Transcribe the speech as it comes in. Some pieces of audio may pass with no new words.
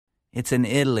It's in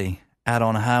Italy, out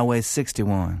on Highway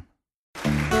 61.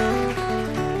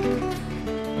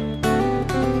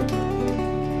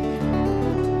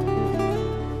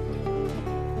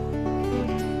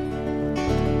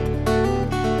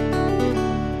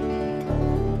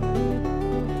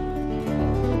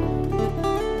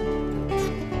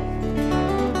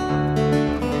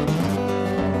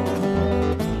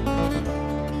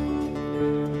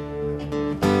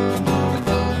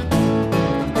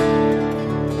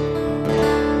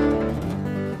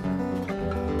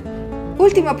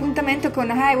 Ultimo appuntamento con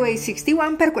Highway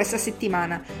 61 per questa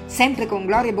settimana, sempre con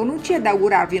Gloria Bonucci, ad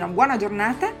augurarvi una buona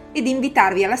giornata ed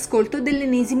invitarvi all'ascolto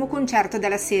dell'ennesimo concerto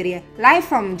della serie Live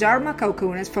from Jorma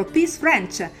Kaukunes for Peace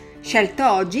Ranch, scelto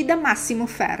oggi da Massimo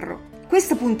Ferro.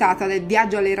 Questa puntata del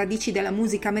viaggio alle radici della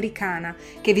musica americana,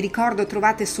 che vi ricordo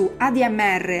trovate su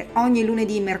ADMR ogni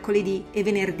lunedì, mercoledì e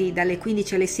venerdì dalle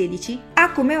 15 alle 16,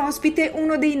 ha come ospite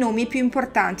uno dei nomi più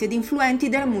importanti ed influenti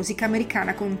della musica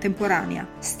americana contemporanea,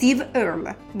 Steve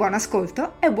Earle. Buon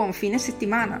ascolto e buon fine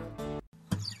settimana!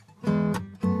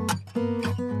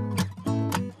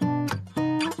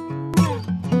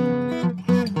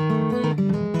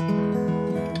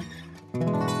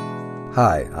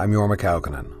 Hi, I'm Jorma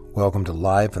Kaukonen. Welcome to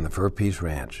Live from the Fur Peace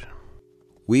Ranch.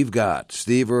 We've got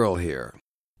Steve Earle here.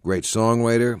 Great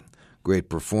songwriter, great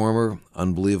performer,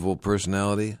 unbelievable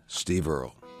personality, Steve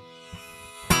Earle.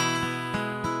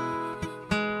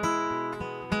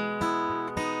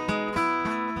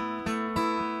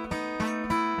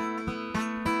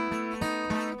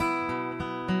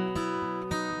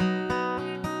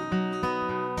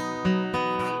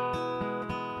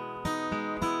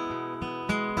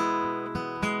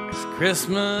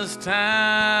 Christmas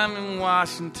time in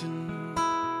Washington,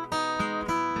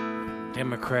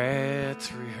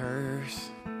 Democrats rehearse,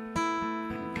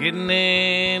 getting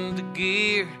into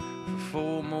gear for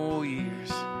 4 more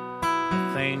years,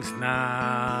 but things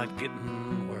not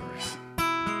getting worse.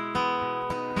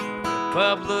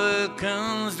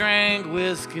 Republicans drank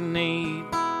whiskey neat,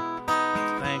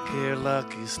 thank their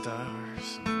lucky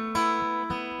stars.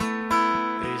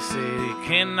 They say they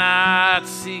cannot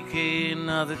seek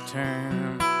another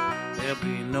term. There'll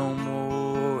be no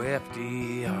more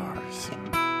FDRs.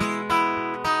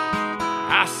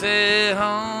 I sat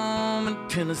home in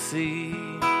Tennessee,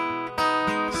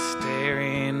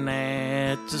 staring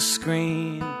at the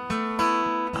screen,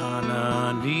 an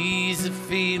uneasy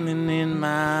feeling in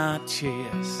my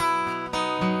chest,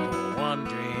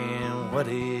 wondering what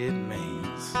it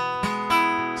means.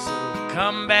 So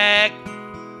come back,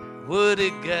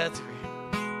 Woody Guthrie,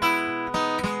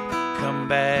 come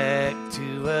back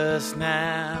to us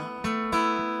now.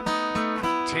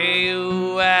 Tell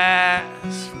your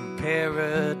eyes from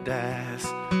paradise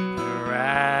will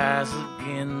rise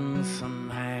again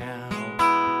somehow.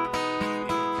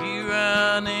 If you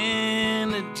run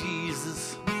into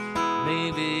Jesus,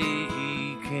 maybe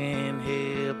he can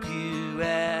help you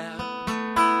out.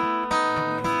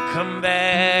 Come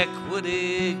back,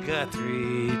 Woody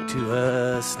Guthrie, to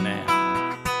us now.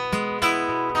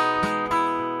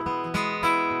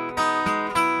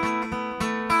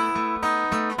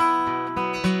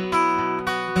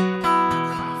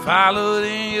 Followed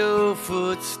in your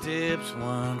footsteps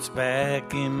once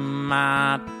back in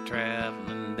my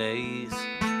traveling days.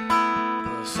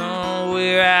 But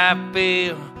somewhere I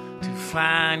failed to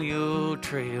find your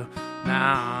trail.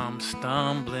 Now I'm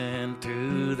stumbling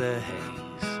through the haze.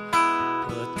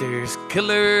 But there's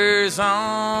killers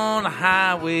on the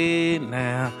highway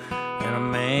now, and a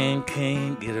man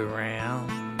can't get around.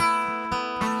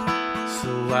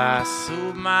 So I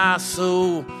sold my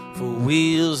soul for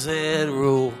wheels that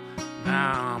roll.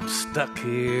 Now I'm stuck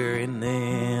here in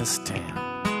this town.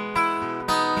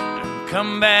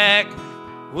 Come back,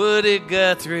 Woody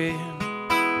Guthrie,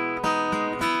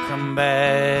 come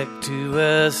back to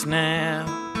us now.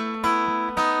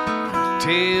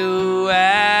 Till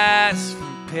eyes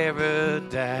from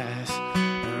paradise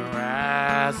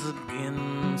rise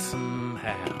again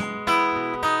somehow.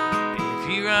 If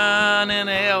you run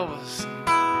into Elvis,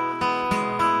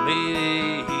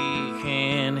 maybe he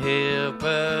can help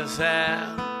us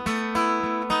out.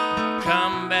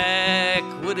 Come back,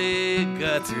 Woody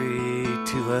Guthrie,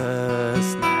 to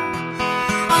us now.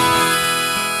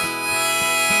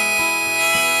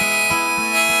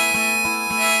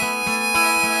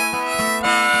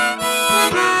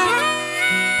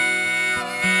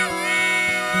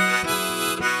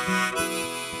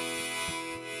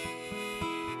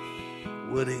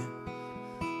 Woody,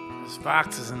 there's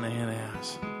foxes in the hen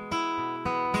house,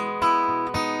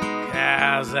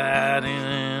 cows out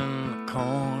in the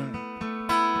corn.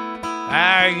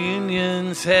 Our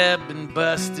unions have been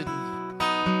busted,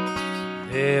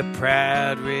 their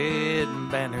proud red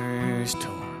banners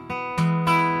torn.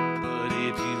 But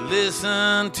if you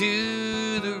listen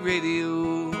to the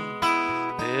radio,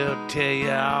 they'll tell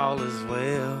you all is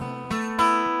well.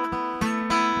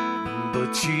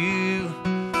 But you,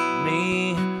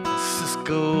 me,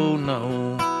 Cisco,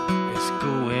 know it's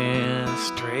going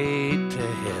straight to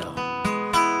hell.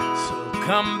 So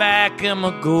come back,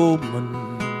 Emma Goldman.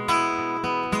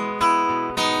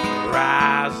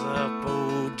 Rise up,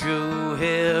 old Joe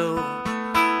Hill.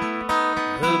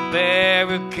 The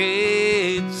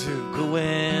barricades are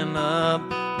going up.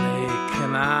 They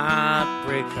cannot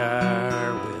break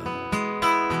our will.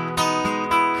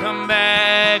 Come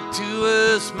back to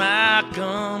us,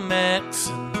 Malcolm X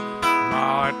and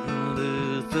Martin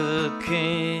Luther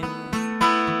King.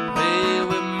 They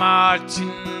were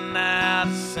marching out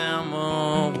of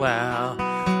Selma while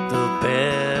the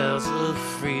bells of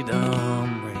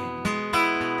freedom ring.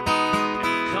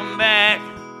 Come back,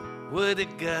 Woody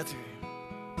Guthrie.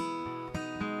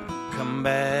 Come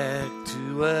back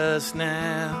to us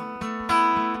now.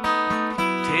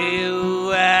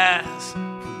 Tell us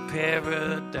from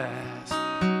paradise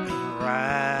and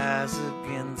rise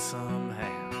again somehow.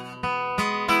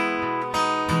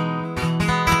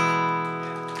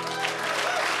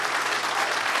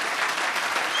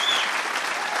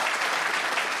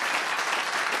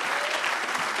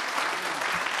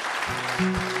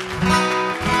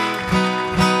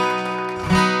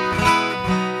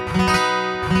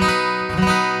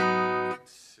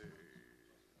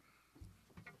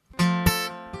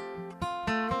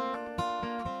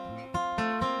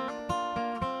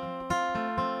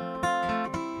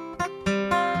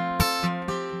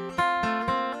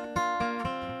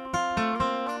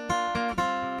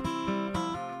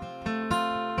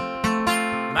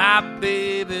 My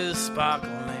baby sparkle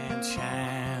and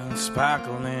shine,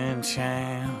 sparkle and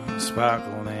shine,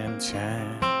 sparkle and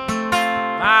shine.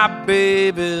 My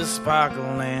baby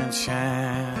sparkle and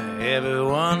shine.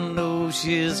 Everyone knows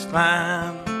she's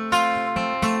fine.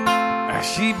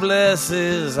 She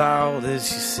blesses all that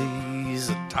she sees,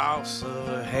 a toss of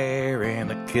her hair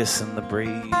and a kiss in the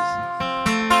breeze.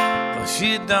 But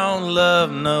she don't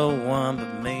love no one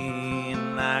but me,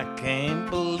 and I can't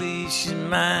believe she's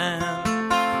mine.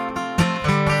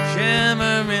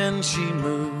 Shimmering she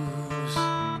moves,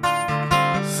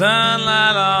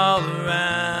 sunlight all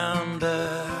around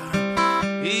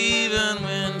her, even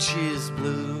when she's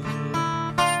blue.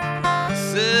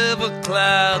 Silver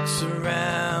clouds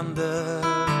surround her.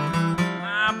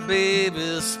 My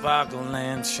baby sparkle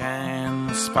and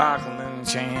shine, sparkle and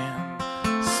shine,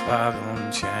 sparkle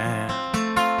and shine.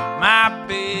 My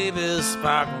baby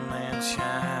sparkle and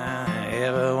shine.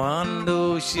 Everyone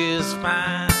knows she's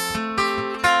fine.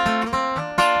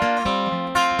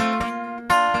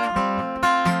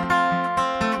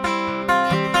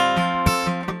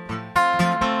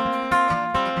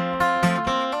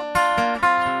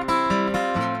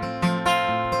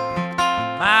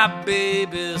 My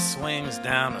baby swings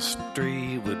down the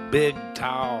street with big,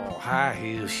 tall,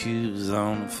 high-heel shoes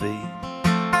on her feet.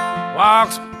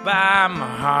 Walks by,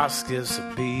 my heart skips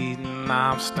a beat, and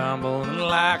I'm stumbling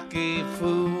like a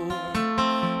fool.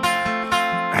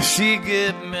 She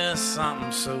give me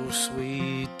something so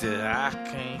sweet that I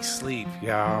can't sleep,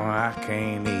 y'all, I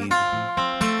can't eat.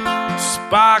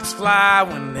 Sparks fly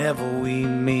whenever we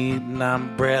meet, and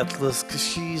I'm breathless 'cause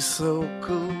she's so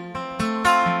cool.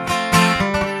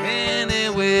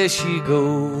 Where she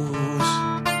goes,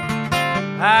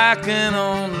 I can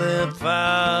only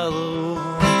follow.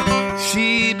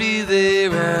 She be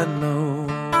there, I know,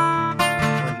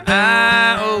 when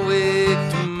I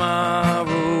awake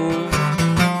tomorrow.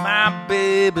 My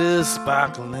baby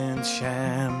sparkle and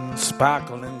shine,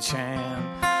 sparkle and shine,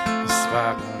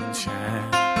 sparkle and shine.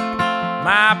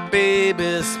 My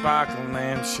baby sparkle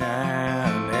and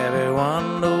shine.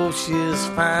 Everyone knows she's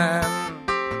fine.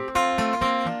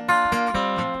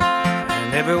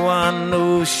 Everyone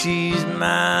knows she's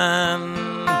mine.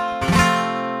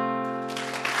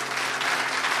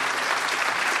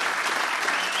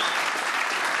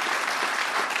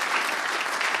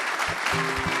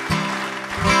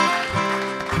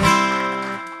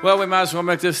 Well, we might as well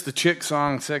make this the chick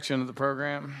song section of the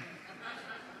program.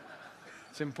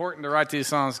 It's important to write these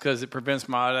songs because it prevents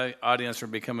my audience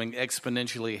from becoming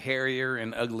exponentially hairier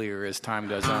and uglier as time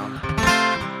goes on.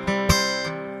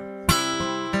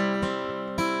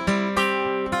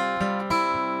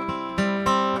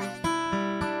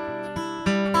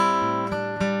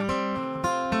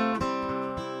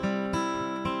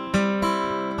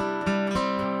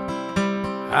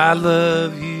 I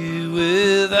love you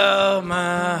with all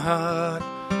my heart,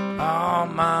 all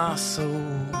my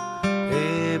soul,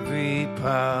 every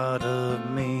part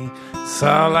of me. It's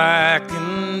all I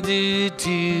can do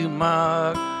to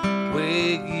mark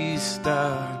where you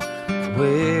start,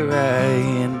 where I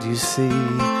end, you see.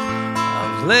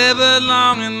 I've labored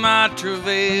long in my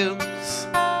travails,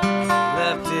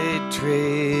 left a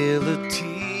trail of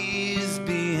tears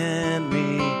behind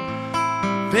me.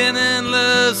 Been in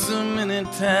love so many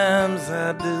times,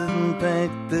 I didn't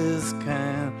think this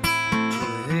kind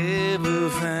would ever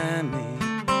find me.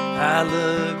 I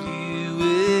love you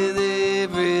with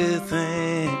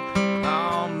everything,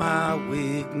 all my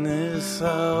weakness,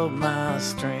 all my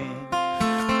strength.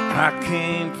 I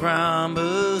can't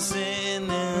promise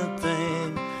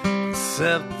anything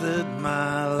except that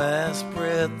my last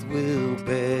breath will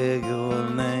bear your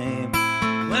name.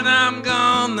 When I'm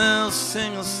gone, they'll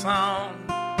sing a song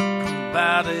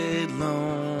about a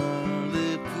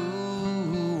lonely fool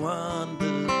who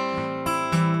wandered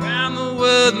around the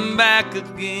world and back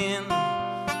again.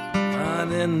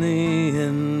 But in the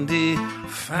end, he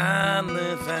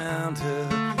finally found her.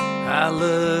 I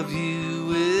love you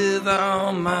with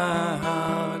all my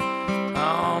heart,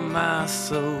 all my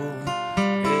soul,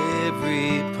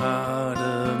 every part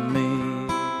of me.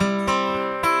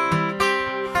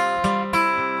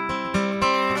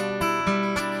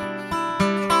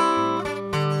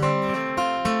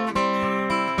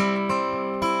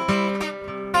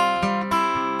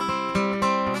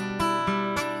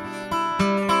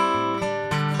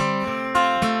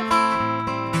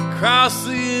 Across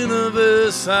the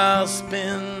universe I'll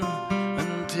spin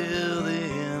until the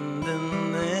end,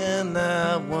 and then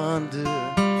I wonder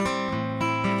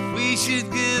if we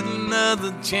should get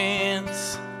another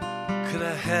chance. Could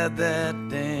I have that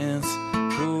dance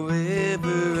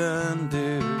forever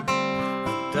under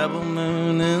a double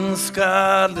moon and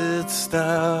scarlet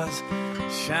stars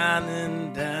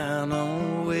shining down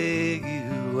on where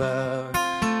you are?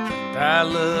 And I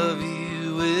love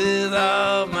you with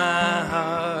all my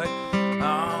heart,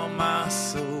 all my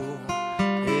soul,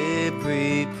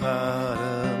 every part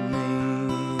of me.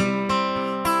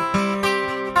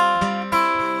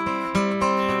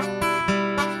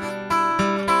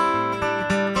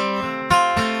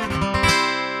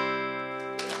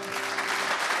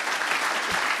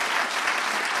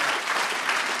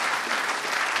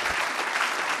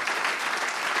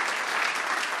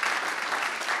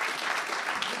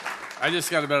 I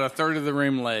just got about a third of the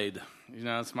room laid. You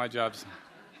know, it's my job.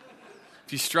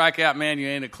 If you strike out, man, you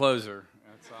ain't a closer.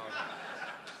 That's all.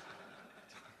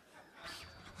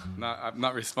 I'm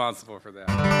not responsible for that.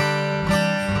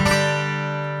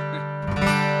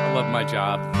 I love my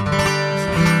job.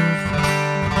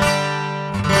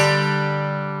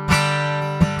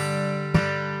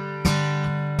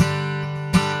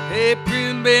 Hey,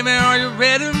 pretty baby, are you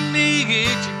ready to meet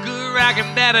your good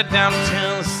rockin' daddy down in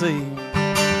Tennessee?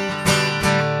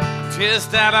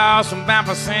 Just out of Austin, bound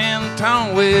for San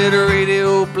Antonio, with the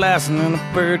radio blasting and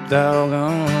a bird dog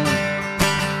on.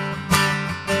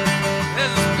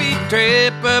 There's a speed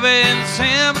trip up in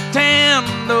San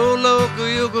Town, no local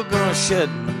yokel gonna shut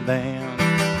me down.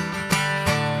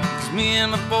 'Cause me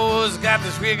and the boys got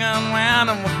this rig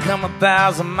unwound, and we'll come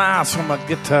 1,000 miles from a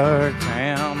guitar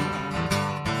town.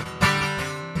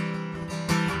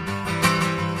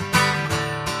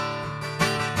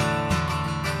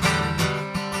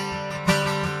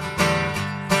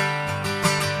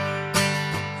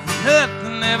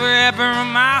 Nothing ever happened in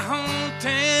my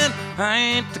hometown. I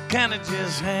ain't the kind of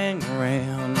just hang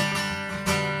around.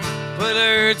 But I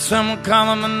heard someone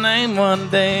calling my name one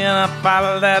day, and I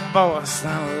followed that voice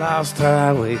down a lost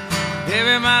highway.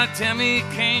 Everybody tell me you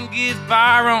can't get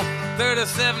far on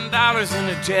 $37 in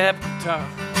a jab guitar.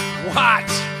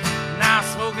 Watch! Now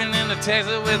smoking in the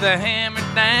Texas with a hammer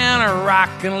down, a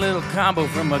rockin' little combo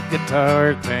from a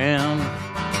guitar town.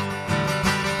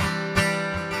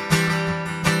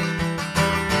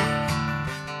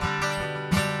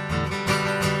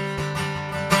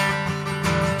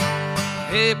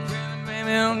 Hey, pretty baby,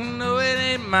 don't know it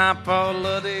ain't my fault.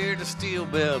 Love to hear the steel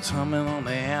belts humming on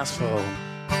the asphalt.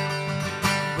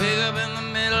 Wake up in the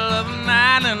middle of the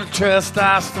night in a truck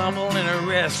stop, stumble in a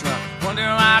restaurant, wonder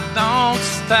why I don't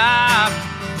stop.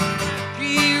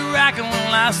 Keep rocking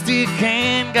while I still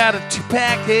can. Got a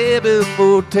 2-pack habit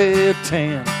Motel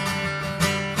 10.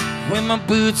 When my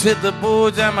boots hit the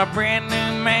boards, I'm a brand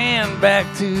new man. Back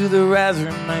to the riser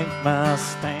and make my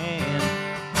stand.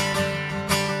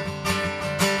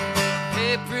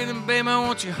 Hey, pretty baby,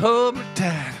 won't you hold me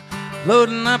tight?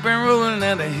 Loading up and rolling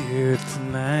out of here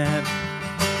tonight.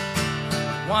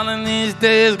 One of these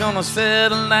days gonna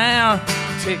settle down,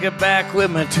 take it back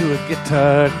with me to a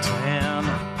guitar town.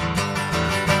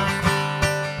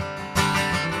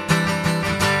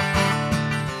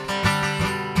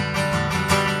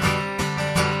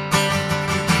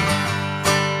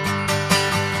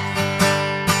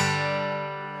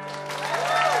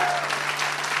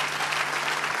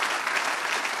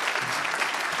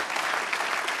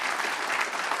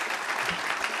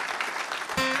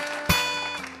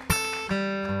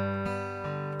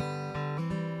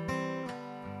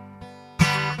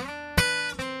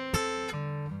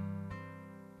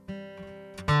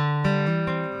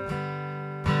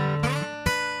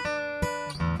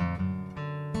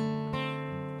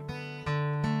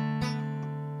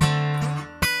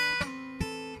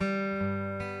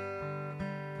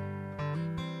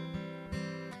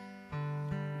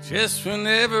 Just when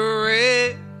every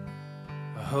ray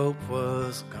of hope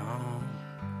was gone,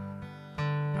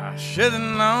 I should have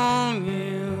known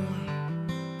you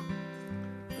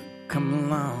would come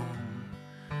along.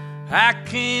 I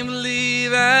can't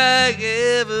believe I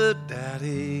ever doubted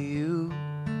you.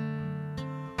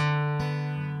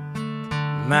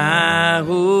 My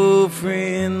old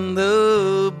friend,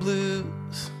 the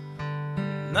blues,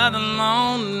 not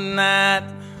alone night,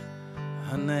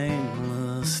 a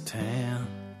nameless town.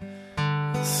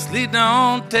 Sleep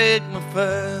don't take me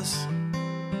first,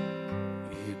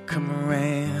 you come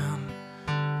around,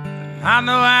 and I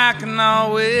know I can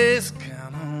always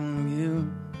count on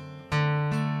you.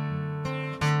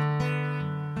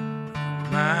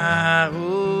 My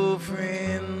old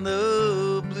friend,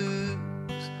 the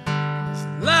blues,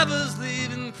 lovers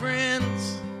leaving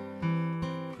friends,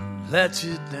 let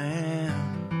you down.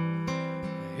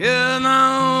 You're the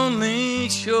only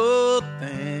sure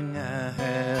thing I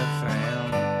have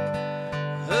found.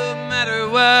 No matter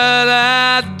what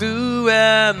I do,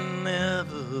 I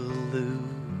never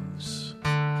lose.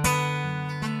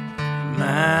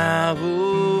 My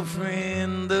old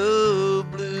friend, the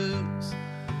blues,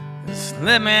 just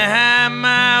let me have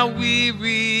my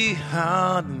weary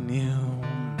heart in you.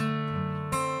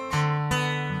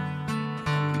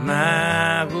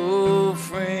 My old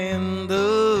friend,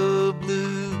 the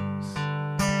blues.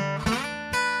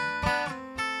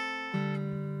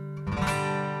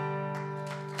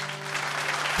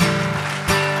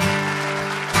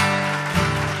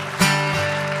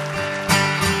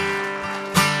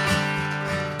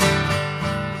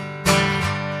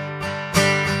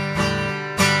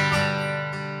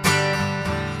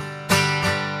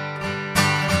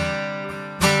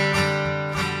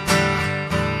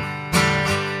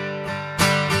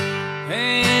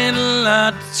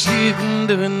 That you can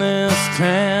do in this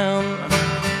town.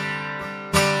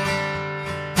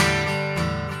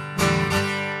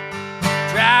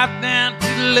 Drive down to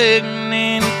the lake and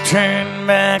then turn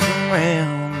back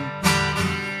around.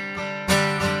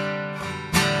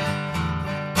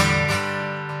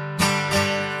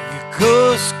 You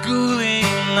go schooling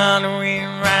lottery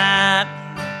right.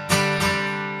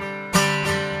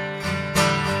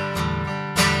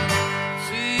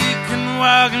 So you can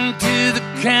walk into the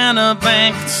counter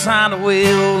bank and sign away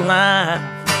old life.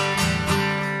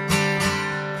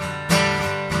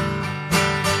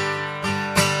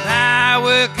 Now I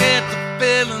work at the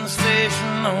filling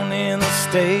station on the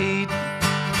interstate.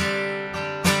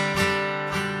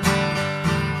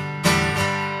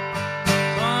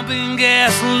 Pumping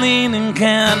gasoline and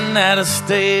counting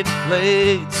out-of-state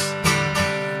plates.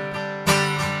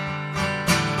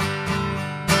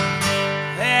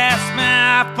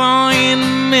 On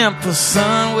in Memphis,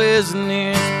 son, where's the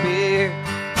nearest beer?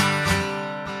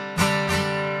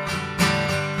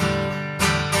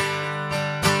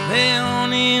 They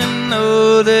don't even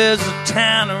know there's a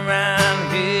town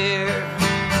around here.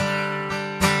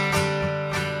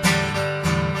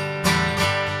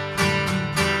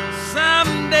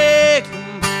 Someday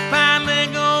I'm finally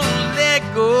gonna let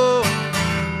go,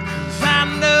 'cause I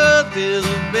know there's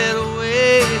a better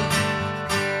way.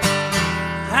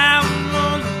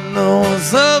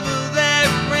 Knows over that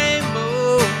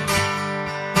rainbow,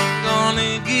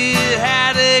 gonna get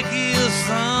how to give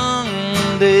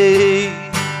someday.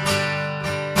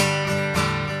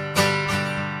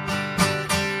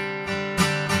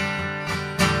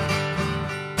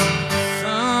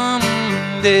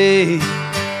 Someday.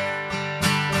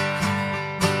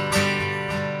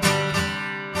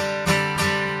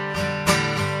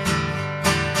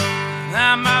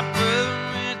 Now my brother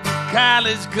went to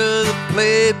college 'cause I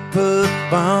played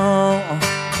football.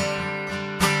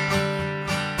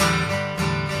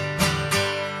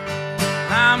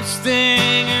 I'm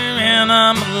stinger and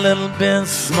I'm a little bit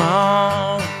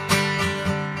small.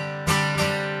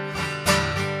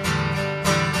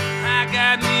 I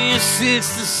got me a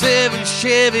 67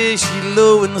 Chevy, she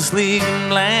low in the sleek and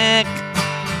black.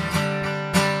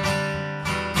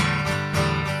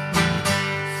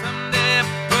 Someday I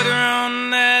put her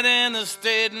on that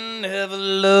interstate and never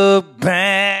look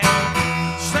back.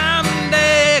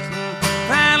 Someday I'm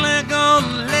finally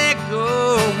gonna let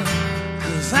go,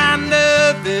 'cause I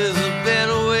know there's a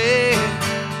better way.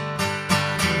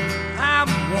 I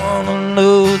wanna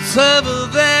know what's over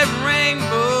that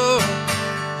rainbow.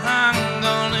 I'm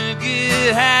gonna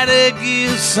get how to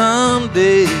give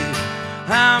someday.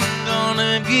 I'm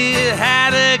gonna get how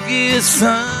to give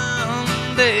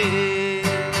someday.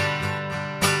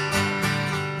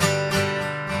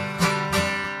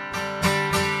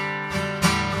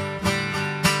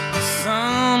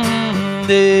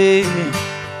 Someday.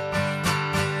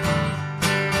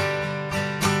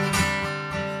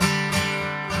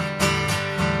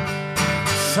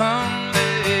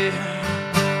 someday.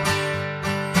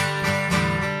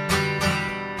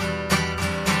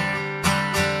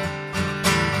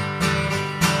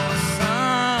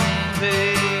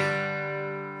 Someday.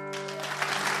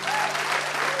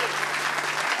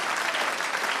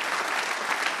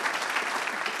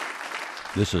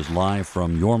 This is live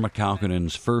from Jorma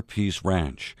Kaukonen's Fur Peace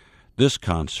Ranch. This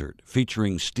concert,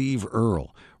 featuring Steve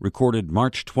Earle, recorded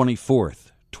March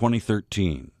 24th,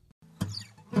 2013.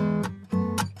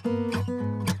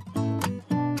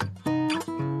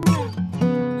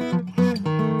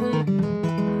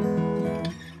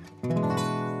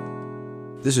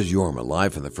 This is Jorma,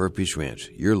 live from the Fur Peace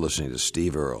Ranch. You're listening to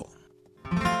Steve Earle.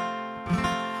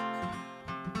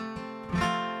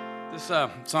 This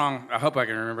song, I hope I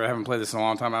can remember. I haven't played this in a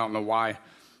long time. I don't know why.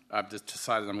 I've just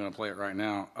decided I'm going to play it right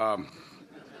now.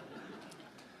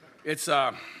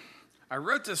 I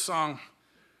wrote this song.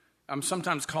 I'm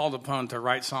sometimes called upon to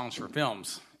write songs for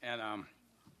films, and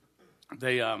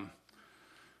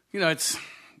it's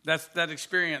that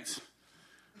experience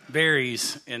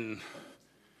varies in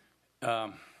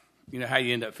how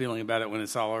you end up feeling about it when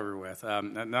it's all over with.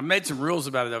 And I've made some rules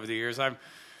about it over the years. I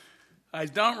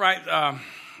don't write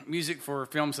music for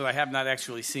films that I have not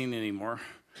actually seen anymore,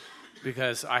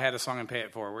 because I had a song in Pay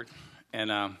It Forward,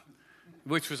 and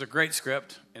which was a great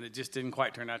script, and it just didn't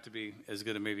quite turn out to be as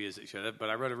good a movie as it should have. But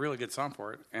I wrote a really good song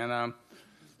for it, and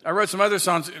I wrote some other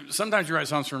songs. Sometimes you write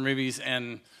songs for movies,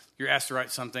 and you're asked to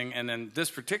write something. And in this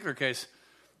particular case,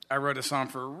 I wrote a song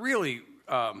for a really,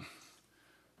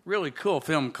 really cool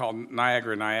film called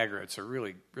Niagara. It's a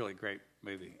really, really great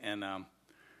movie, and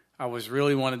I was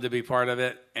really wanted to be part of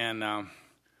it. And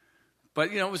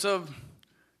but it was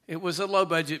a low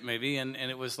budget movie, and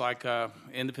it was like a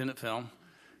independent film.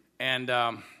 And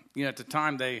at the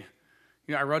time I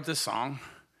wrote this song,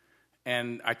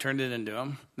 and I turned it into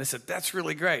them. They said, "That's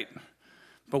really great,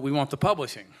 but we want the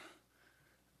publishing."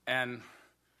 And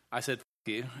I said, "F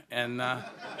you," and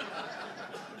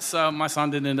so my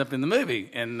song didn't end up in the movie,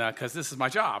 and because this is my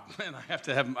job, and I have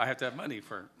to have money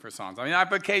for songs. I mean,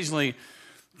 I've occasionally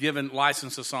given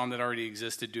licensed a song that already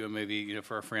existed to a movie,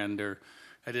 for a friend, or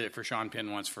I did it for Sean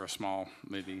Penn once for a small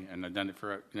movie, and I've done it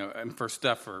for and for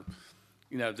stuff for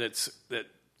that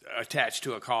attached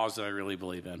to a cause that I really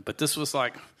believe in. But this was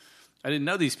like, I didn't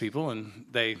know these people, and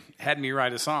they had me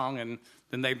write a song, and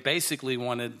then they basically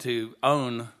wanted to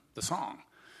own the song,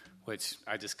 which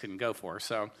I just couldn't go for.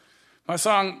 So my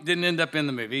song didn't end up in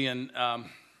the movie, and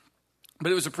but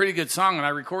it was a pretty good song, and I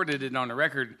recorded it on a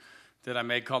record that I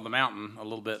made called The Mountain a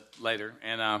little bit later.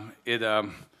 And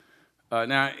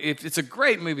now it's a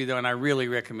great movie, though, and I really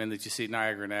recommend that you see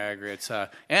Niagara. It's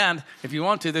and if you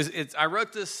want to, I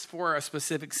wrote this for a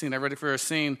specific scene. I wrote it for a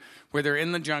scene where they're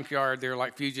in the junkyard. They're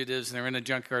like fugitives, and they're in the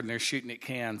junkyard, and they're shooting at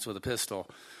cans with a pistol.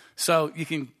 So you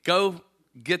can go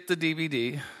get the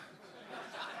DVD,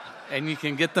 and you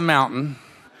can get The Mountain,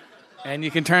 and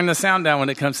you can turn the sound down when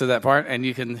it comes to that part, and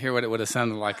you can hear what it would have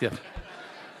sounded like if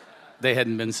they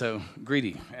hadn't been so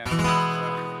greedy.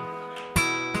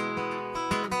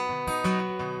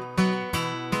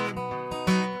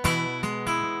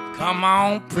 Come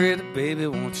on, pretty baby,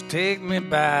 won't you take me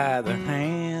by the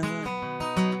hand?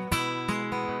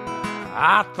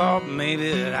 I thought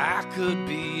maybe that I could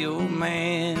be your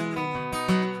man.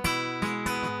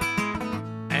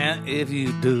 And if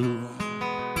you do,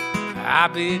 I'll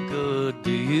be good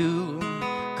to you.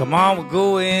 Come on, we're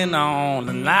going on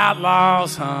an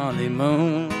outlaw's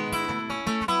honeymoon.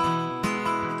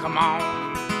 Come on.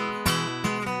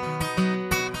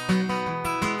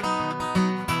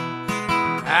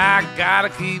 I gotta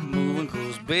keep moving,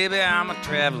 'cause baby, I'm a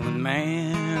traveling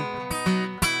man.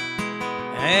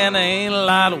 And there ain't a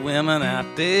lot of women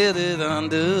out there that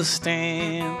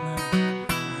understand.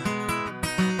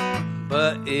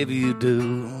 But if you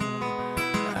do,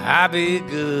 I'll be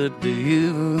good to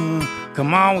you.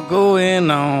 Come on, we're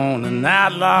going on an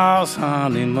outlaw's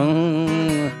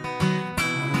honeymoon.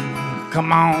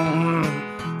 Come on.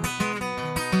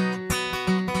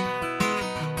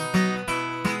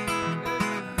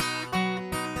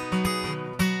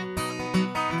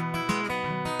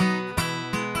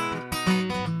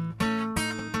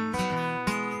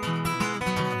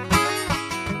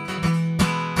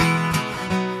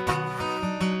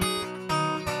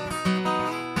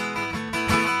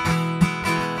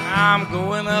 I'm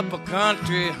going up a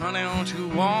country, honey, don't you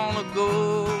wanna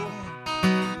go?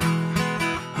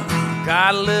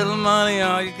 Got a little money,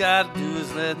 all you gotta do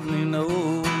is let me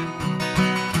know.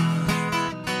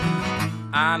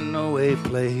 I know a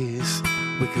place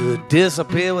we could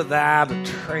disappear without a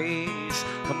trace.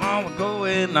 Come on, we're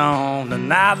going on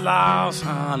an outlaw's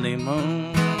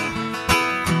honeymoon.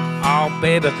 Oh,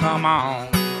 baby, come on.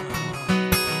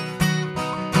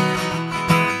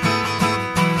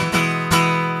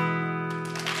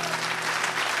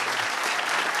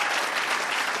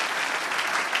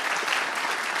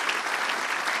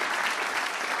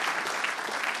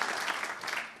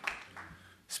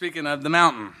 Speaking of the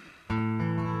mountain,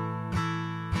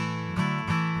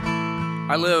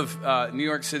 I live New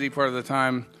York City part of the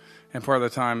time, and part of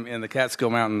the time in the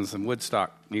Catskill Mountains in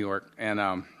Woodstock, New York.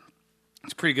 And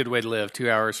it's a pretty good way to live,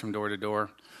 2 hours from door to door,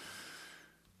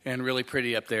 and really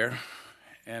pretty up there.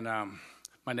 And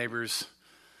my neighbors,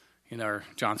 are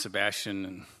John Sebastian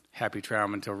and Happy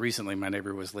Traum. Until recently, my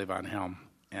neighbor was Levon Helm,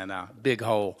 and a big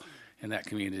hole in that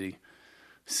community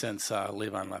since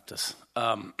Levon left us.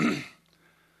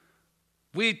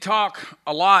 We talk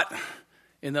a lot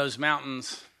in those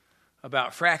mountains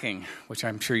about fracking, which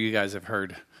I'm sure you guys have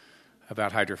heard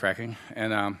about hydrofracking.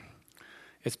 And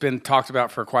it's been talked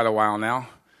about for quite a while now.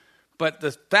 But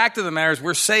the fact of the matter is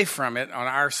we're safe from it on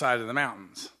our side of the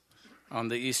mountains, on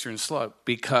the eastern slope,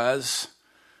 because,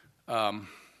 the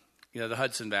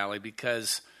Hudson Valley,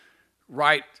 because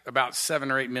right about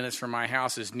 7 or 8 minutes from my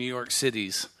house is New York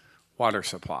City's water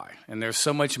supply. And there's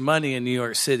so much money in New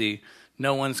York City,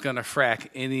 no one's going to frack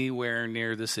anywhere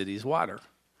near the city's water.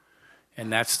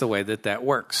 And that's the way that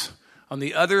works. On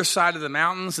the other side of the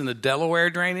mountains in the Delaware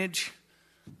drainage,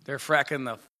 they're fracking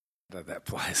the out of that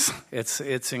place.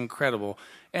 It's incredible.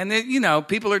 And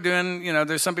people are doing,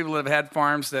 there's some people that have had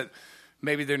farms that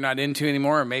maybe they're not into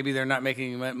anymore, or maybe they're not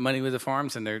making money with the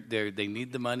farms, and they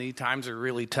need the money. Times are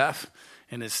really tough,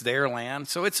 and it's their land.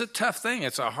 So it's a tough thing.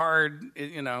 It's a hard,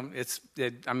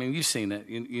 you've seen it.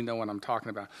 You know what I'm talking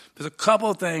about. There's a couple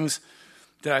of things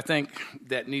that I think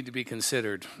that need to be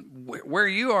considered. Where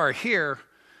you are here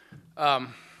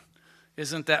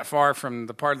isn't that far from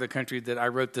the part of the country that I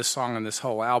wrote this song and this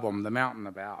whole album, The Mountain,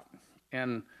 about.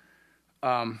 And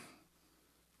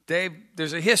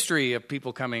there's a history of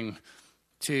people coming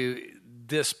to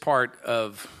this part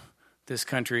of this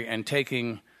country and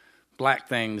taking black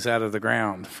things out of the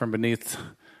ground from beneath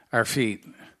our feet.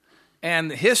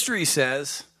 And history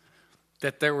says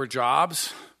that there were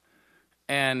jobs,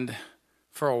 and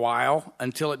for a while,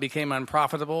 until it became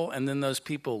unprofitable, and then those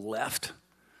people left.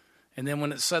 And then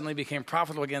when it suddenly became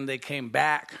profitable again, they came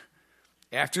back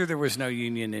after there was no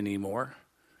union anymore.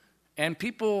 And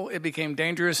it became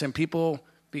dangerous, and people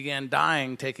began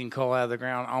dying taking coal out of the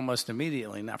ground almost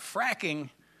immediately. Now, fracking,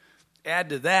 add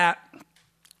to that,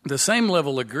 the same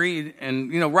level agreed.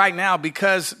 And, right now,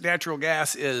 because natural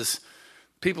gas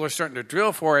people are starting to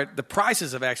drill for it, the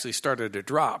prices have actually started to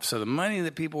drop. So the money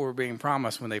that people were being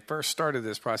promised when they first started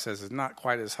this process is not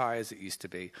quite as high as it used to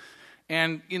be.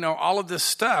 And, all of this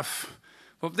stuff,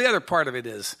 well, the other part of it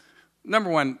is, number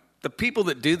one, the people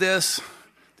that do this,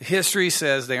 the history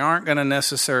says they aren't going to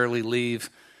necessarily leave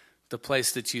the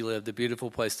place that you live, the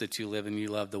beautiful place that you live and you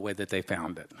love, the way that they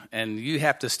found it. And you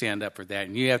have to stand up for that,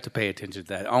 and you have to pay attention to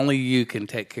that. Only you can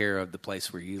take care of the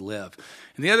place where you live.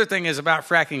 And the other thing is about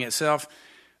fracking itself.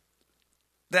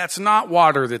 That's not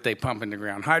water that they pump in the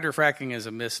ground. Hydrofracking is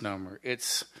a misnomer.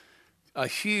 It's a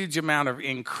huge amount of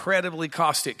incredibly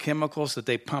caustic chemicals that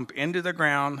they pump into the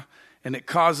ground, and it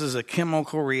causes a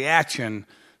chemical reaction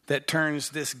that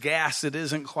turns this gas that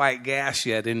isn't quite gas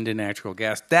yet into natural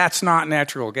gas. That's not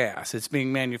natural gas. It's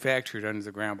being manufactured under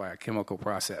the ground by a chemical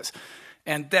process.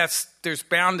 And there's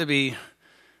bound to be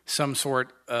some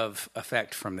sort of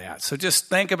effect from that. So just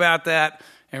think about that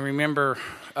and remember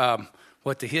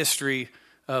what the history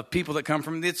of people that come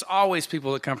from, it's always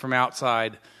people that come from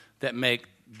outside that make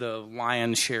the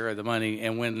lion's share of the money.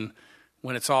 And when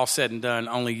it's all said and done,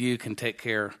 only you can take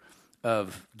care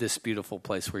of this beautiful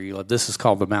place where you live. This is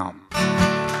called The Mountain.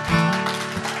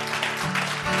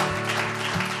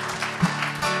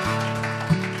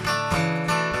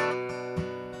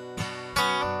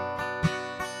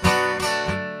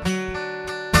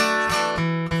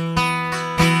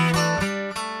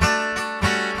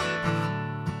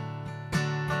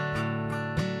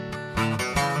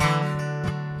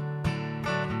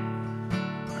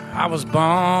 I was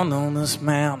born on this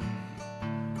mountain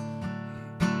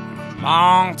a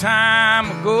long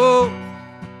time ago.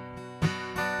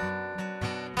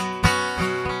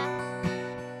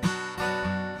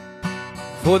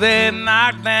 Before they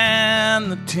knocked down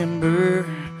the timber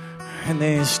and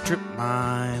they stripped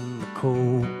mine the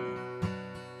coal.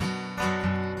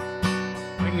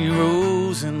 When you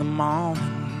rose in the morning,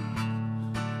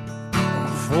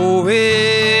 before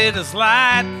it is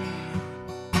light,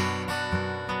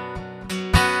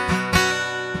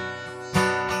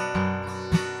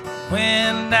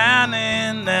 went down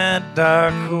in that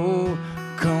dark hole,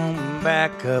 come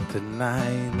back up at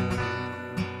night.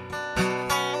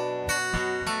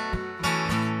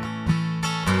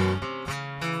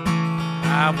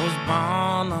 I was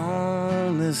born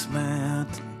on this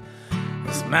mountain.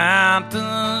 This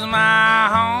mountain's my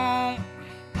home.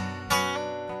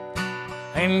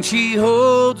 And she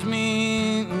holds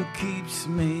me and keeps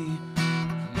me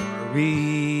from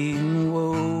worry and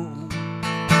woe.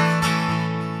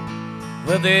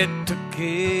 Well, they took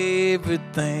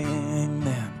everything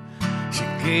that she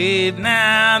gave,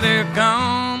 now they're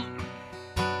gone.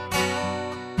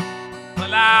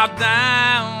 Well, I'll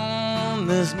die on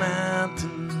this mountain.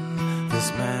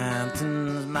 This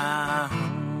mountain's my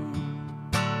home.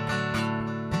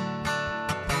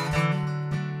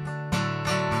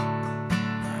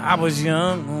 I was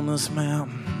young on this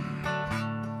mountain.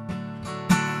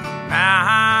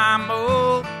 Now I'm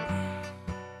old.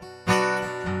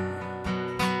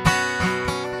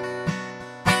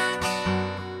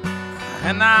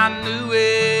 And I knew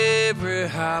every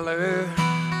holler,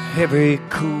 every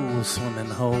cool swimming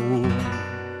hole.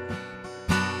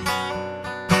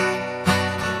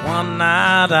 One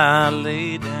night I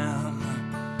lay down,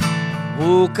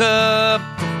 woke up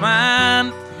to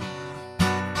find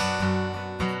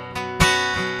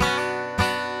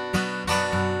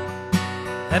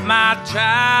that my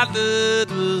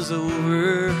childhood was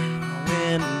over,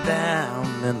 went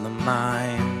down in the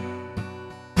mine.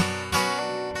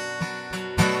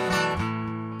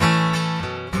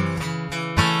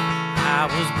 I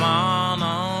was born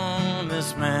on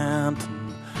this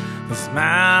mountain. This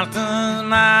mountain's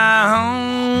my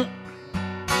home.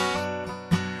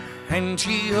 And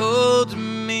she holds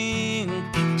me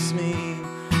and keeps me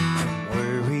from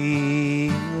worry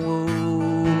and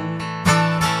woe.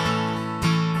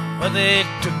 Well, they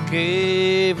took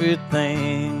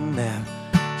everything that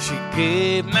she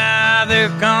gave, now they're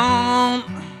gone.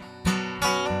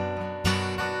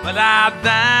 But I'll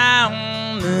die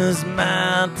on this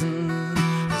mountain.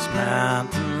 This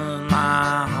mountain's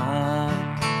my home.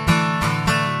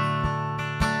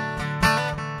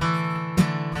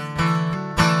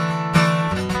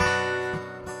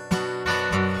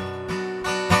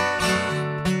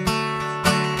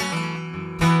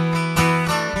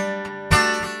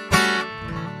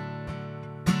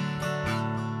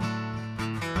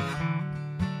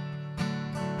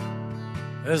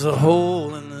 There's a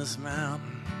hole in this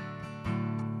mountain.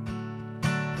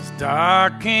 It's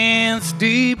dark and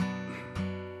steep.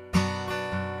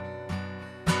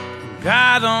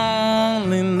 God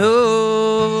only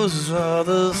knows all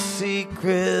the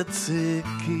secrets it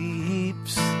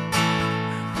keeps.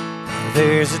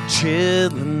 There's a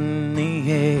chill in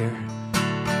the air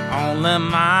only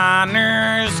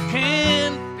miners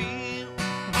can feel.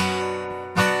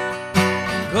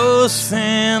 Ghosts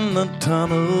in the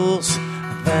tunnels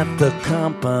that the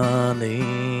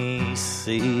company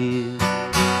sees.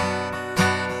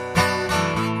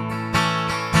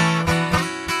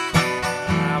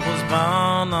 I was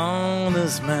born on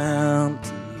this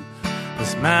mountain.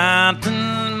 This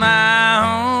mountain's my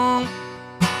home.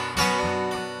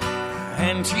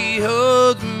 And she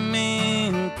holds me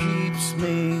and keeps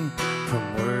me from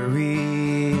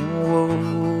worry and woe.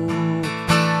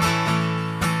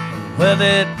 Well,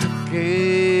 they took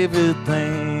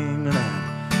everything that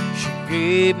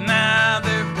gave, now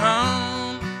they're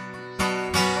gone.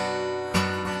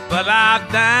 But I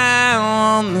die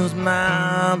on this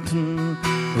mountain.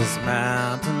 This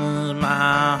mountain's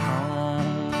my home.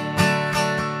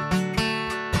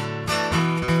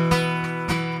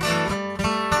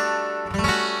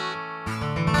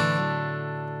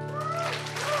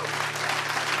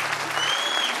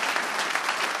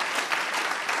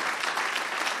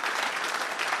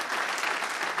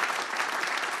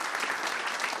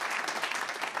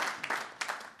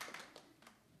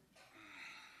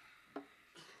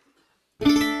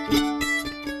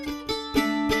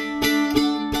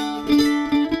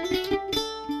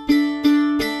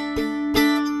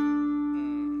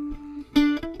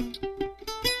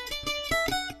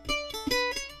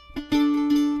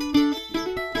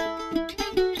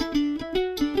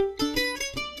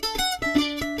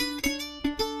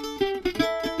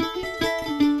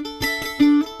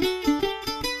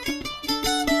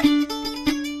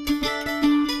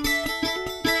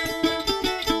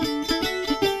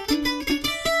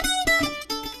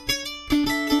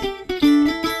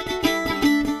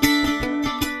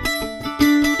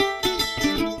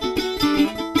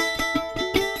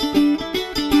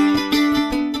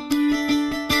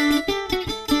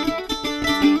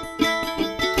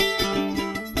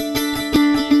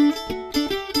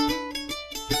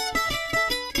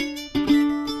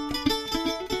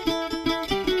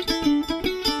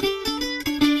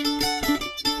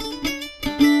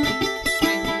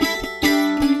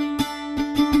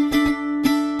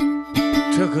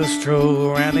 a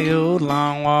stroll around the old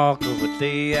long walk over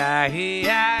the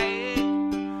I-E-I-E.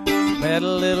 Met a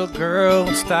little girl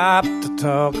and stopped to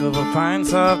talk of a fine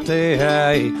soft day.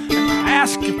 And I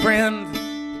asked your friend,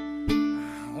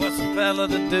 what's a fella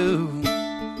to do?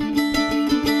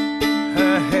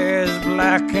 Her hair is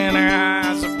black and her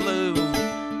eyes are blue.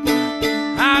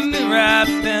 I knew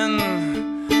right then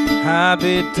I'd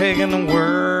be taking the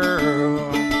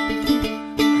world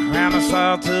around the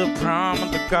south to the prom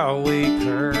of the Galway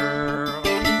girl.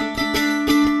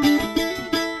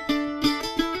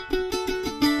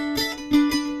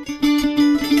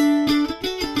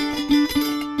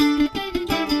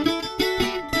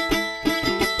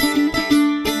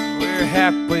 We're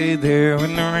halfway there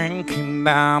when the rain came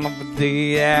down over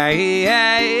the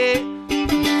I-E-I-E.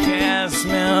 Cast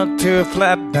me out to a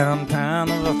flat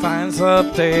downtown of a fine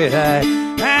soft day. I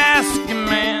ask you,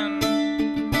 man,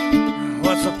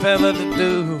 what's a fella to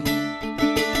do?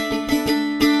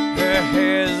 Her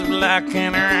hair is black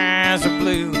and her eyes are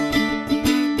blue.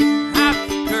 I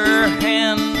took her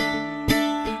hand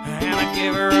and I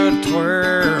gave her a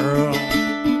twirl,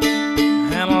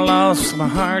 and I lost my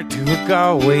heart to a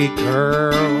Galway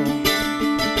girl.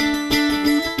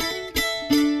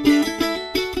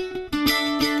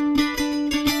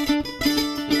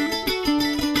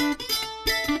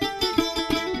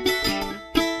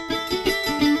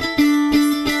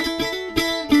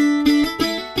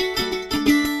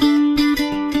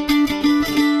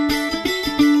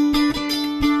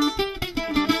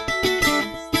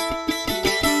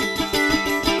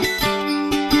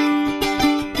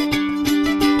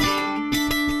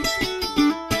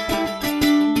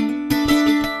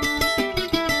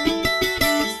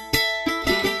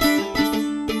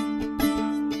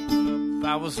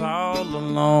 I was all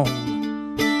alone,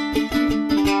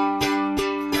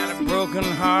 had a broken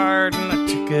heart and I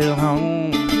took it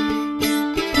home.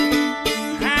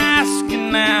 I ask you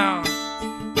now,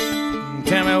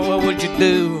 tell me what would you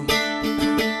do?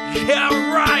 Yeah,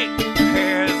 right, her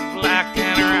hair is black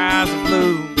and her eyes are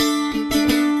blue.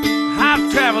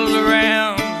 I've traveled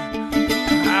around,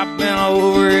 I've been all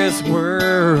over this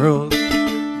world.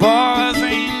 Boys,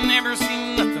 ain't never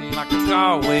seen nothing like a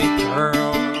Galway girl.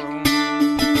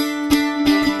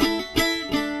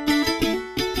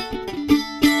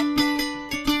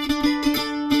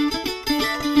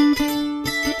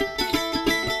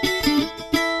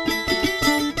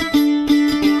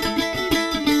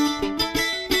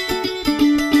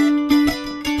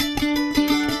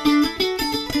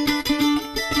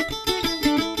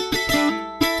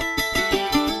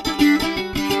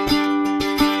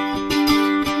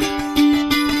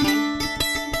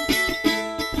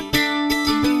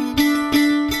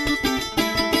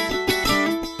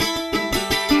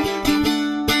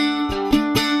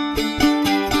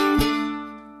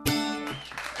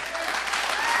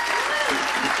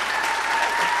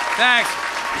 Thanks.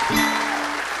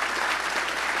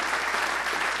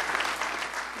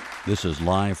 This is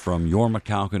live from Jorma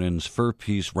Kaukonen's Fur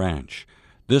Peace Ranch.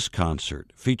 This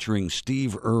concert, featuring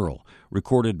Steve Earle,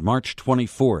 recorded March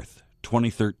 24th,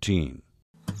 2013.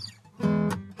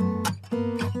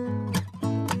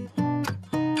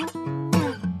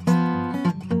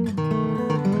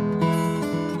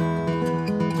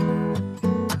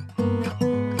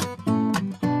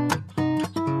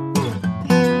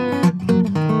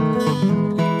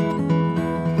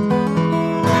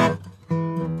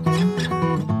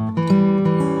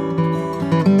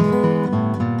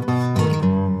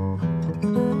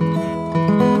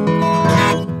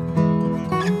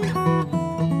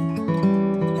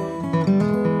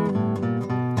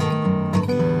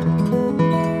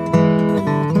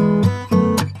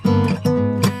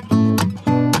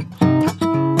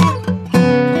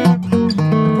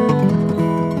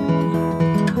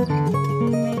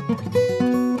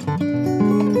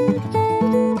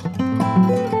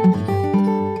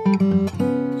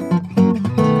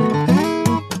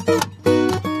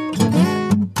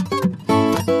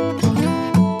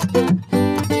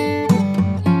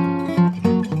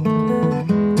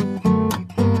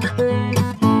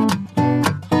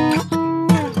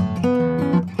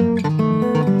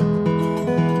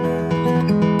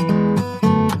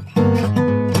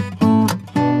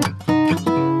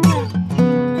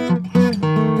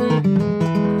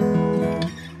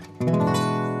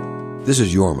 This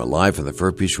is Jorma, live from the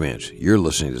Fur Peace Ranch. You're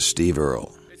listening to Steve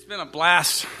Earle. It's been a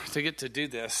blast to get to do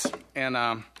this,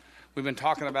 and we've been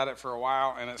talking about it for a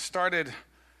while, and it started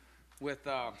with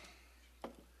an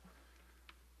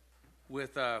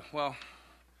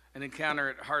encounter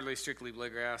at Hardly Strictly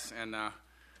Bluegrass, and I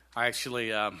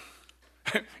actually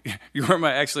Yorma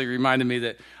actually reminded me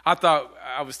that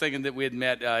I was thinking that we had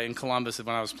met in Columbus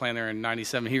when I was playing there in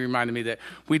 '97. He reminded me that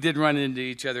we did run into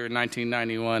each other in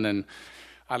 1991, and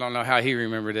I don't know how he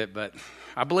remembered it, but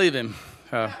I believe him.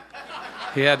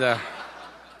 He had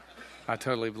I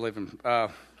totally believe him.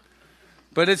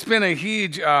 But it's been a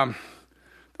huge,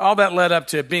 all that led up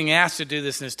to being asked to do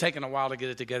this, and it's taken a while to get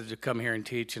it together to come here and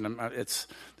teach. And this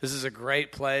is a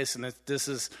great place, and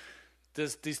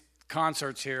these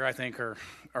concerts here, I think, are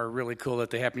really cool that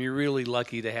they happen. You're really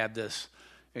lucky to have this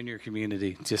in your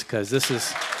community, just because this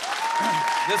is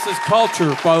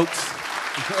culture, folks.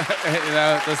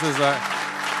 This is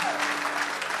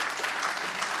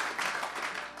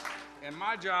and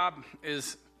my job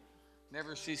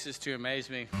never ceases to amaze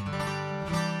me.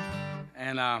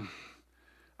 And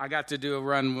I got to do a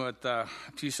run with a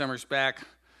few summers back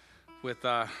with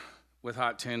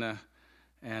Hot Tuna,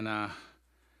 and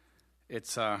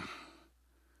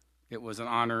it was an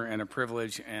honor and a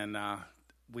privilege. And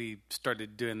we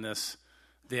started doing this.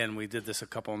 Then we did this a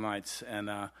couple of nights, and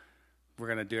we're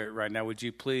going to do it right now. Would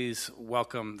you please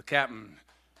welcome the captain,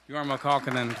 Jorma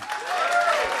Kaukonen.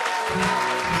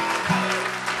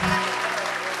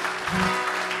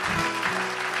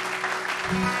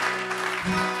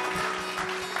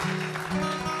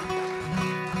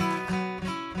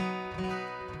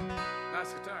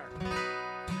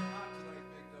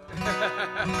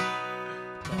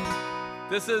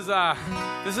 This is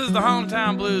the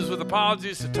hometown blues with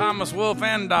apologies to Thomas Wolfe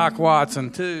and Doc Watson.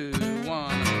 2,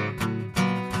 1.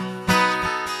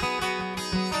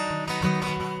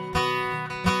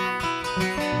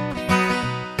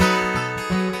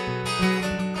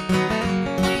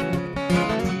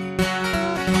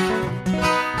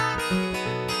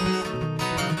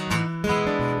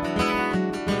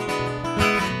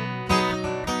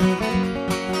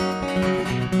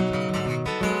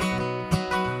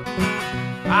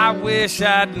 I wish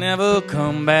I'd never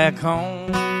come back home.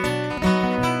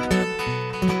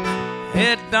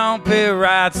 It don't pay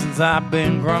right since I've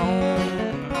been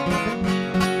grown.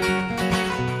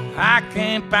 I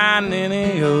can't find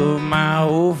any of my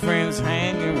old friends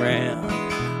hanging around.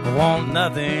 I want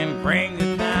nothing, bring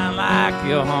it down like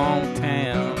your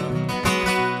hometown.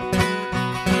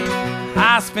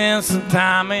 I spent some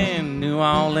time in New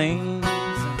Orleans.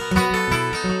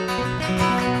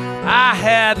 I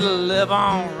had to live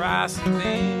on rice and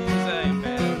beans,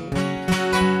 amen.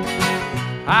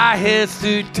 I heads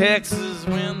through Texas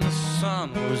when the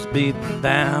sun was beating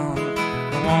down.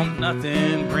 I want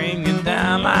nothing, bring it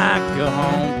down like your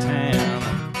hometown.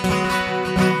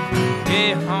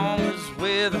 Yeah, home is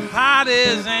where the heart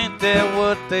is, ain't that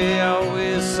what they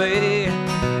always say?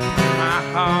 My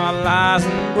heart lies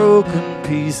in broken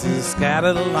pieces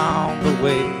scattered along the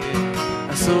way.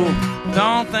 And so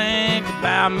don't think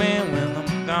about me when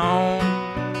I'm gone.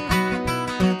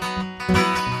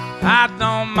 I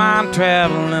don't mind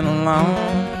traveling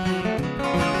alone.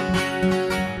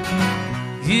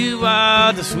 You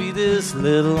are the sweetest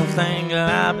little thing that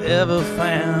I've ever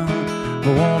found.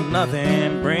 But won't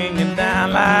nothing bring it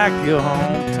down like your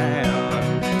hometown.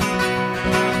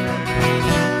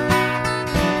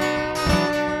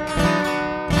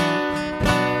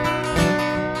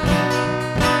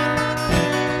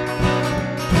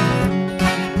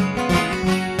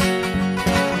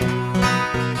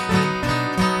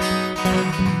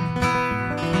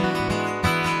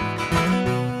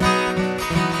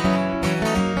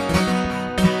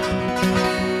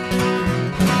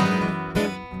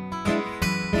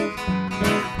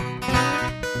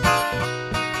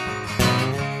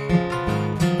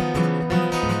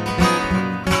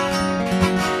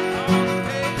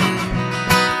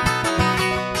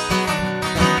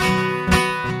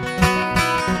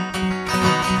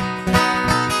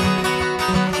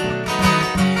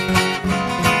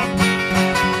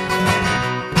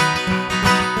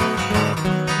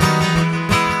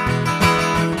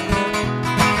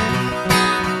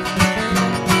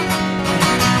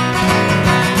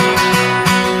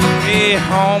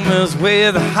 Home is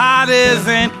where the heart is,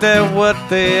 ain't that what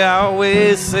they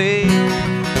always say?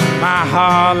 My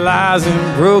heart lies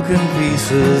in broken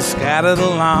pieces scattered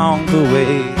along the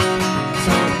way.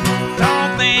 So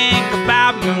don't think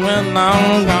about me when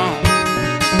I'm gone.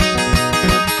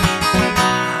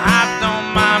 I don't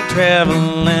mind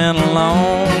traveling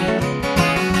alone.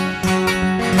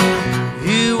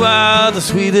 You are the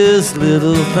sweetest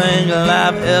little thing that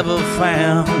I've ever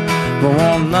found. But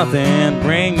won't nothing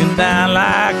bring it down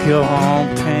like your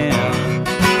hometown.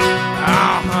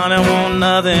 Oh, honey, won't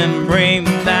nothing bring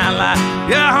it down like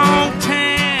your hometown.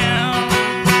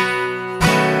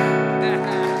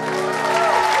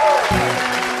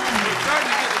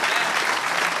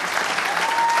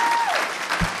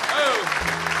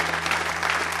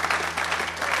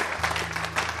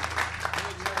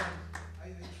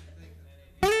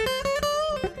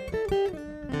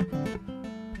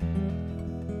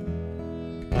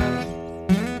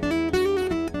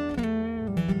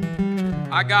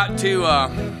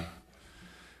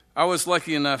 I was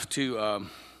lucky enough to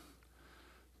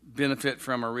benefit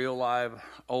from a real live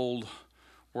old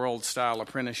world style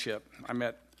apprenticeship. I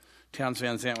met Townes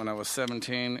Van Zandt when I was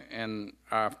 17, and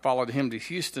I followed him to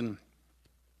Houston.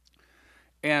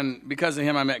 And because of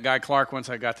him, I met Guy Clark once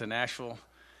I got to Nashville.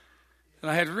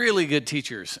 And I had really good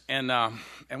teachers. And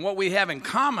what we have in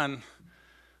common,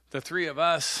 the three of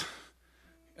us,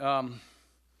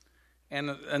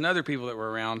 and other people that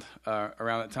were around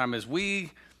that time, is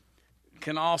we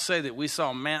can all say that we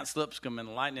saw Mance Lipscomb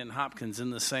and Lightning Hopkins in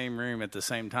the same room at the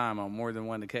same time on more than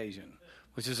one occasion,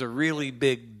 which is a really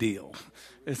big deal.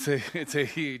 It's a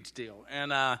huge deal.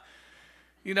 And,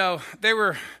 they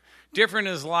were different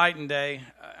as light and day.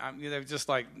 Just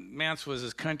like Mance was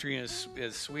as country and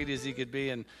as sweet as he could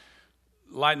be, and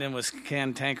Lightning was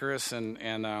cantankerous,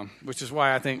 and which is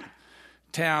why I think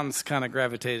Townes kind of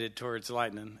gravitated towards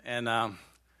Lightning. And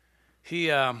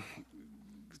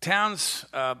Townes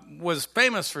was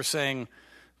famous for saying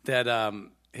that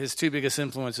his two biggest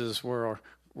influences were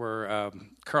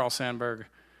Carl Sandburg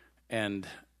and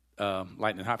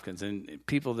Lightning Hopkins, and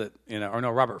people that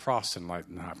Robert Frost and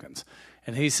Lightning Hopkins.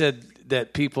 And he said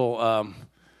that people,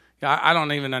 I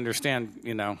don't even understand.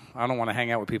 I don't want to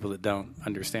hang out with people that don't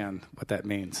understand what that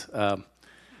means.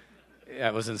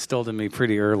 That was instilled in me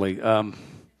pretty early.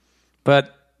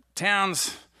 But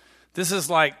Townes, this is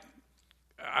like,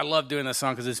 I love doing this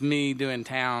song because it's me doing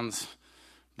Townes,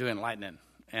 doing Lightning.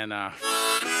 And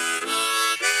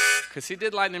because he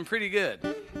did Lightning pretty good.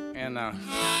 And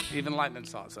even Lightning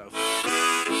thought so.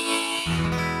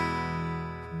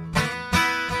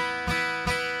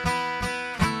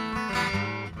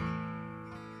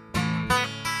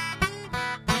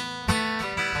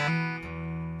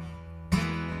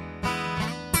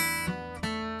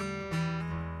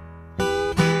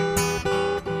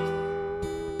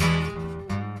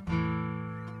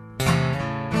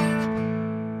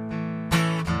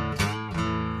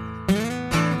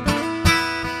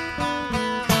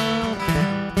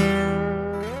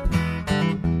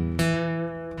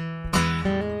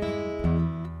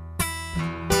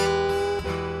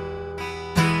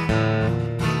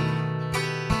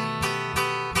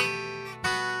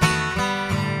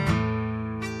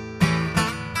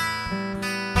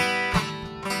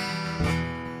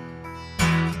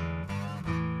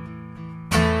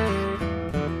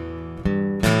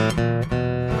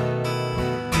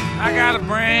 I got a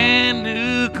brand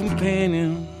new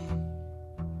companion.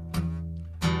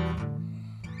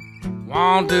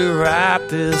 Want to ride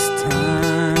this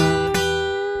time.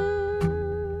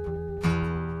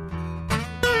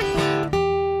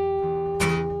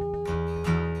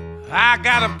 I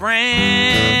got a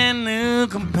brand new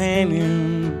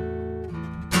companion.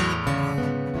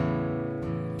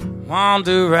 Want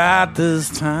to ride this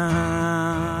time.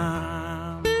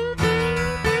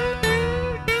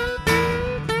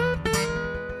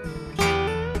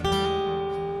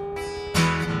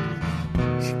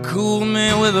 Cool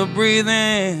me with her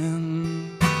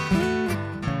breathing,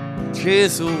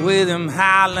 chase away them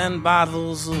howling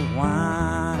bottles of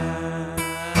wine.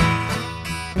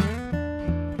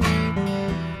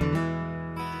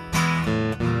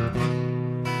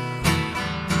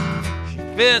 She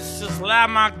fits just like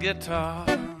my guitar.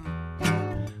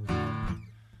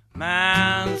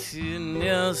 Man, she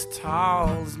near as tall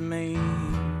as me.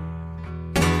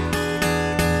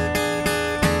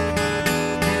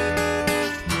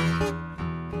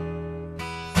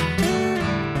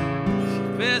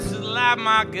 This is like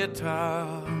my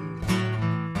guitar.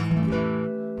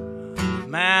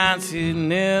 Man, she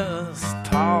near as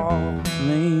tall as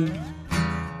me.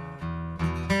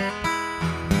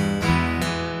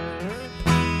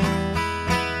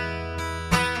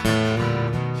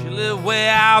 She lived way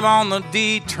out on the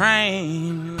D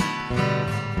train,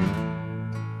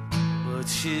 but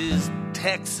she's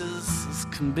Texas as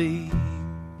can be.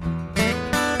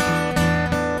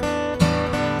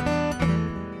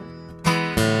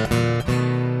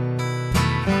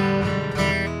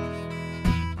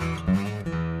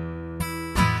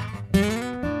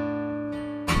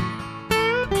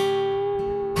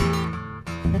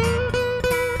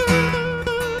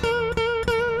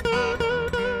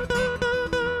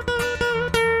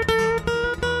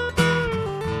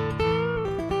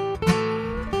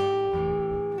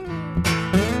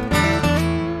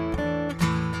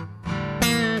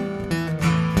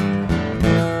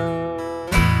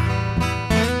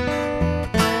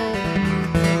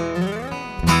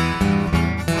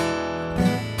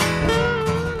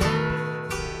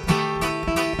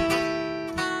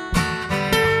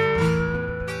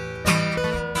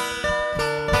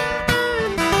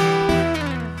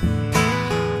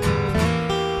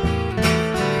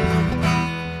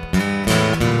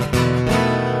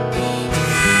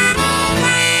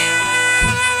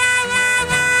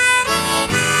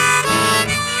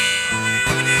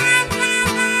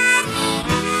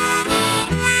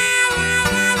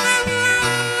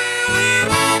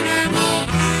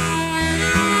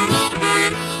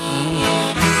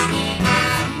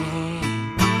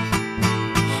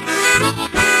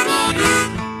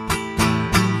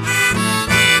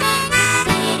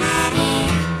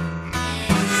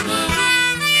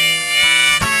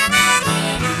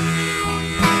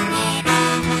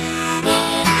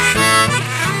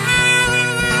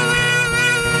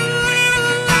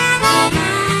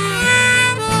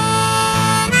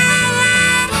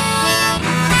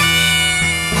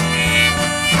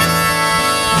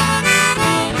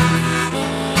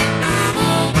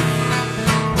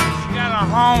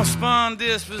 homespun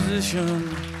disposition,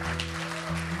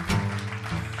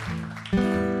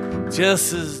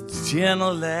 just as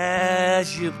gentle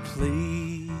as you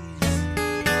please.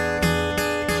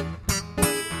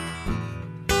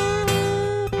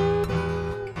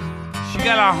 She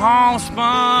got a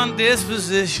homespun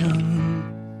disposition,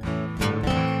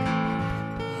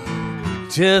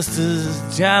 just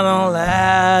as gentle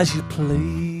as you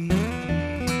please.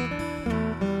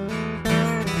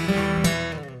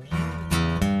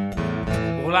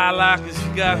 What I like is she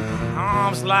got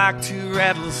arms like two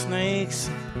rattlesnakes,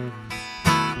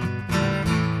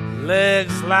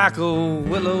 legs like a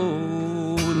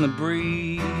willow in the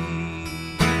breeze.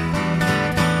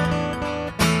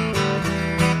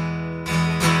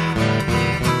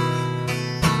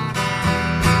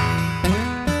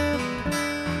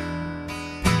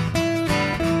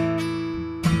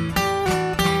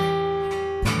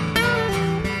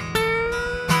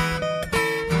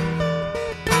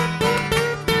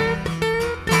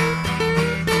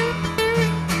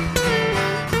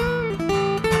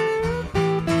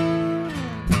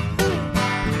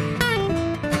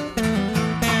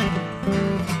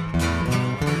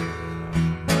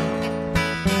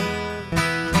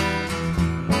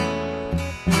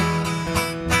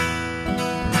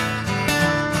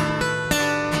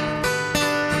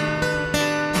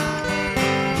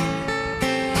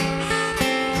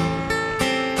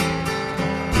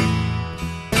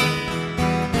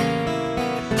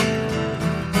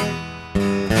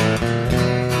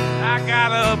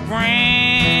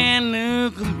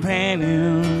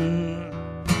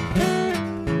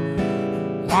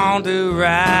 Want to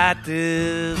ride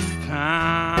this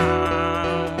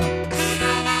town.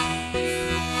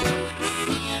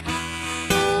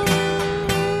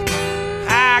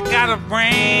 I got a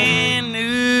brand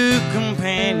new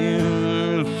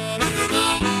companion.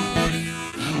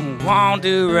 Want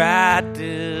to ride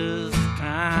this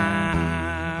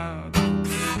town.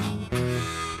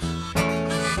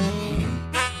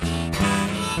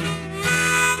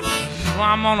 So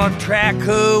I'm gonna track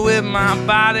her with my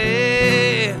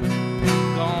body,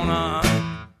 gonna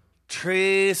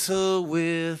trace her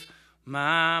with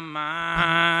my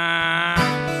mind.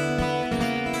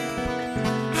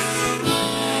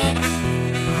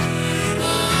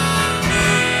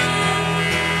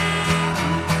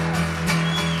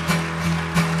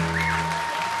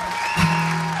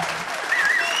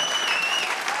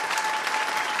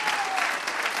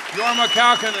 Jorma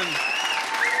Kaukonen.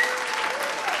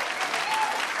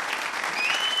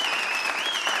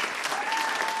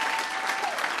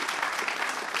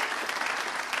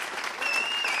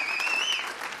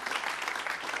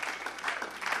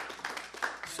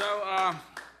 So,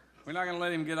 we're not going to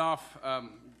let him get off.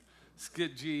 Let's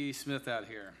get G. Smith out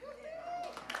here.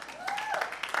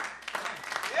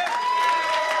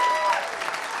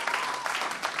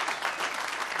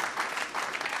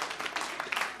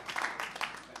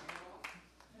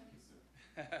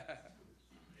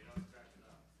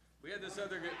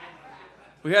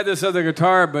 We had this other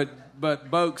guitar,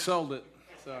 but Boke sold it.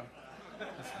 So.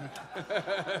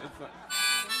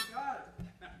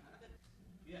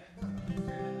 Yeah.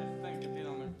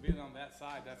 Being on that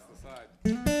side, that's the side.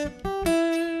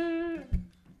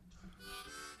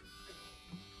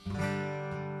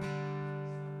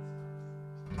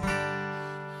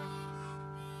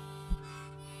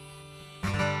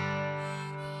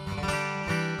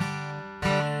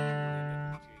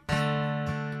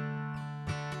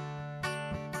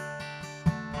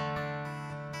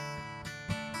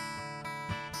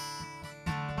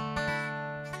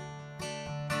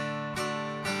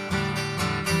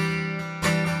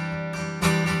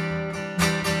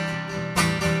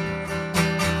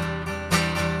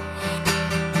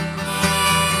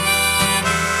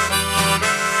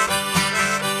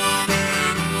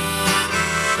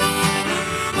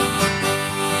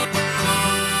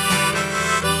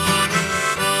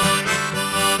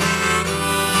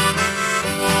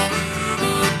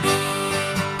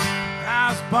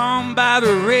 By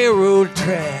the railroad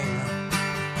track,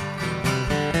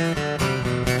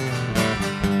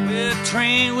 with a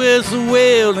train whistle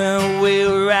wailed and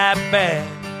wailed right back.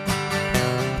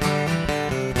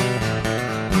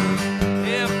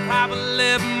 If Papa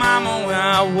left Mama when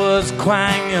I was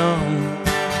quite young,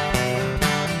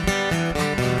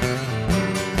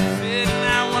 said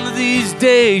now one of these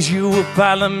days you will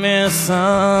follow me,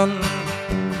 son.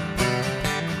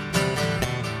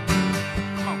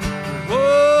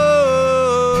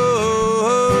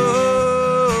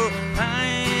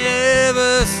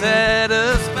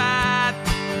 Satisfied,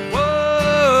 whoa,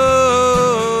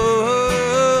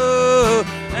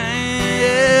 I ain't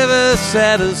ever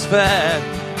satisfied.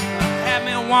 A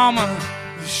happy woman,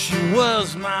 she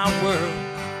was my world.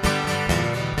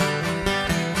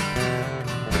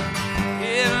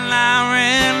 And I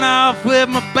ran off with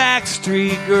my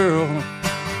backstreet girl.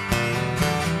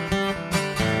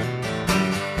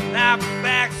 Now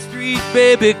backstreet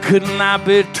baby could not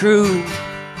be true.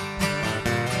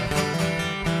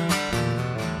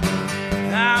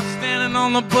 I'm standing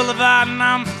on the boulevard and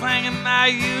I'm thinking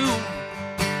about you.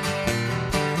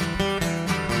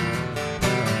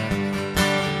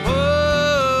 Oh,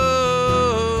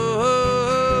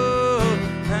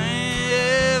 I ain't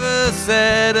ever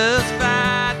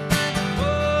satisfied. Oh,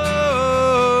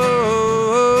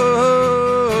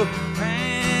 I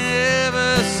ain't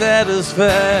ever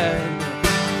satisfied.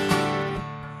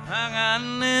 I got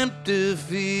an empty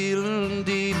feeling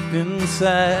deep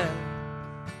inside.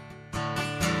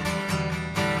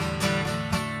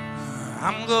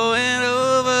 I'm going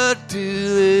over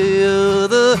to the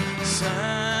other side.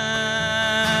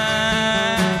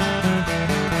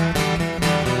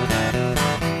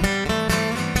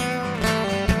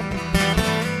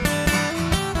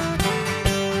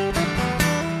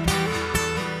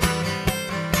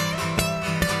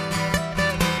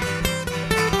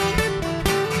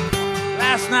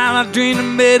 Last night I dreamed I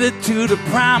made it to the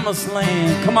promised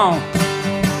land. Come on.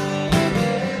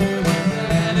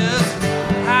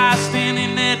 I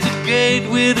standing at the gate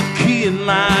with a key in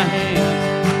my hand.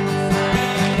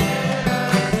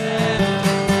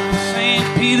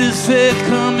 St. Peter said,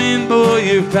 come in, boy,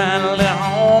 you're finally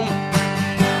home.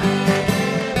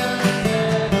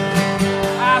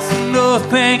 I said, no,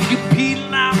 thank you, Pete,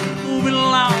 and I'm moving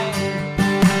along. I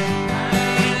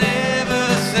ain't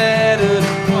ever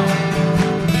satisfied.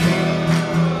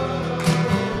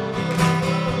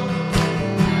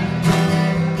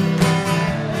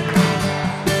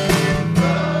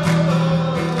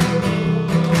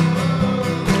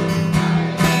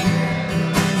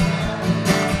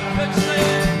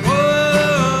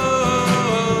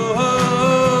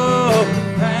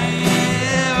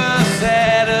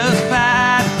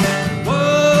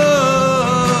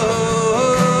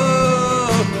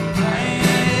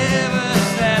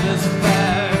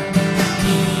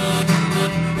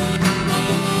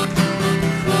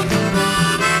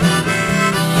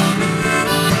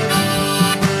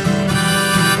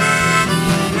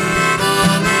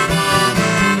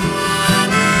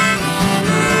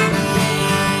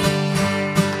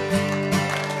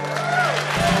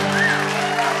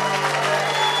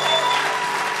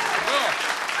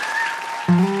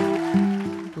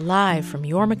 Live from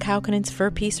Your McCalkinon's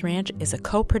Fur Peace Ranch is a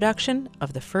co-production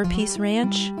of the Fur Peace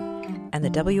Ranch and the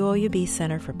WOUB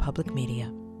Center for Public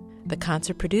Media. The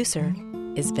concert producer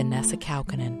is Vanessa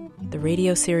Calkinen. The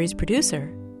radio series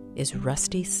producer is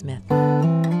Rusty Smith.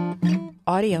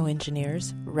 Audio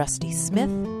engineers Rusty Smith,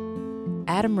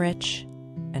 Adam Rich,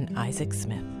 and Isaac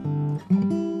Smith.